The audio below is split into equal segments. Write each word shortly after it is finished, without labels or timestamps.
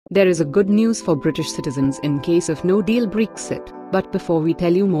There is a good news for British citizens in case of no-deal Brexit, but before we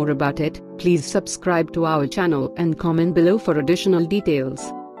tell you more about it, please subscribe to our channel and comment below for additional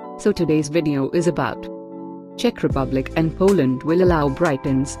details. So today's video is about Czech Republic and Poland will allow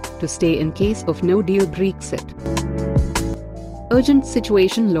Britons to stay in case of no-deal Brexit. Urgent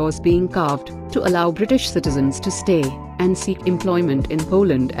situation laws being carved to allow British citizens to stay and seek employment in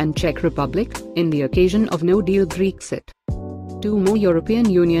Poland and Czech Republic in the occasion of no-deal Brexit. Two more European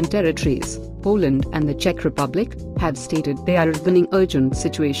Union territories, Poland and the Czech Republic, have stated they are running urgent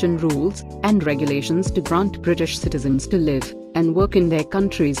situation rules and regulations to grant British citizens to live and work in their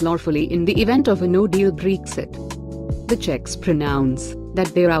countries lawfully in the event of a no-deal Brexit. The Czechs pronounce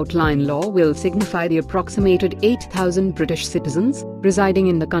that their outline law will signify the approximated 8,000 British citizens residing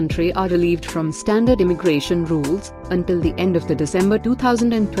in the country are relieved from standard immigration rules until the end of December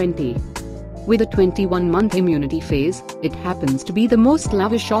 2020. With a 21-month immunity phase, it happens to be the most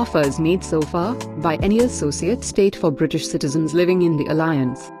lavish offers made so far by any associate state for British citizens living in the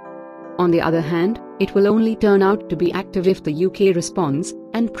alliance. On the other hand, it will only turn out to be active if the UK responds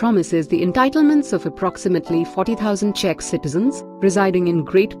and promises the entitlements of approximately 40,000 Czech citizens residing in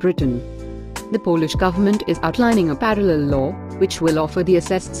Great Britain. The Polish government is outlining a parallel law, which will offer the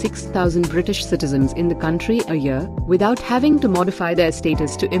assessed 6,000 British citizens in the country a year without having to modify their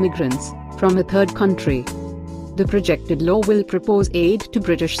status to immigrants from a third country. The projected law will propose aid to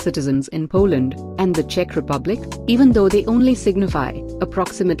British citizens in Poland and the Czech Republic, even though they only signify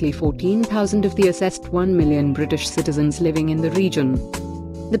approximately 14,000 of the assessed 1 million British citizens living in the region.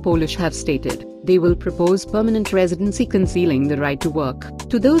 The Polish have stated they will propose permanent residency concealing the right to work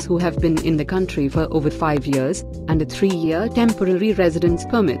to those who have been in the country for over 5 years, and a 3-year temporary residence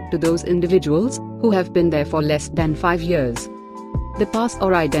permit to those individuals who have been there for less than 5 years. The pass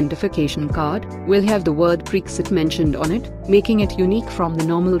or identification card will have the word Brexit mentioned on it, making it unique from the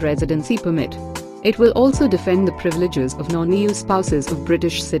normal residency permit. It will also defend the privileges of non-EU spouses of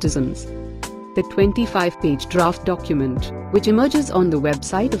British citizens. The 25-page draft document, which emerges on the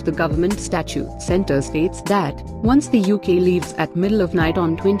website of the Government Statute Centre, states that once the UK leaves at middle of night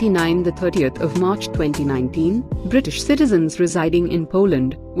on 29-30th of March 2019, British citizens residing in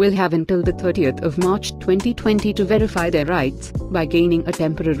Poland will have until the 30th of March 2020 to verify their rights by gaining a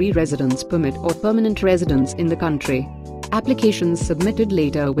temporary residence permit or permanent residence in the country. Applications submitted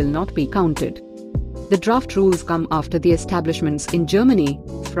later will not be counted. The draft rules come after the establishments in Germany,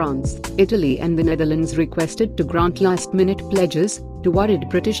 France, Italy and the Netherlands requested to grant last-minute pledges to worried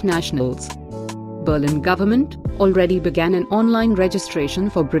British nationals. Berlin government already began an online registration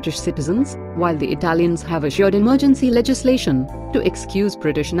for British citizens, while the Italians have assured emergency legislation to excuse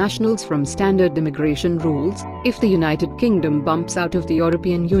British nationals from standard immigration rules if the United Kingdom bumps out of the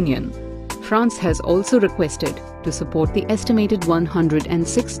European Union. France has also requested to support the estimated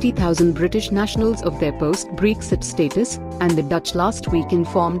 160,000 British nationals of their post-Brexit status, and the Dutch last week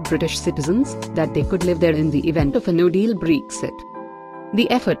informed British citizens that they could live there in the event of a no-deal Brexit. The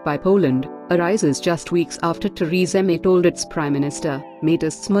effort by Poland arises just weeks after Theresa May told its Prime Minister,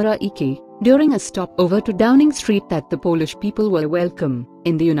 Mateusz Morawiecki, during a stopover to Downing Street that the Polish people were welcome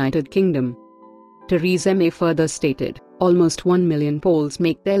in the United Kingdom. Theresa May further stated, "Almost 1 million Poles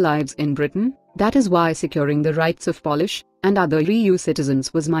make their lives in Britain. That is why securing the rights of Polish and other EU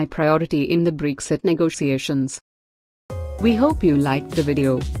citizens was my priority in the Brexit negotiations." We hope you liked the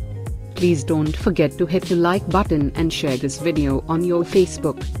video. Please don't forget to hit the like button and share this video on your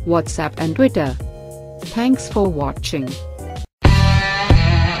Facebook, WhatsApp and Twitter. Thanks for watching.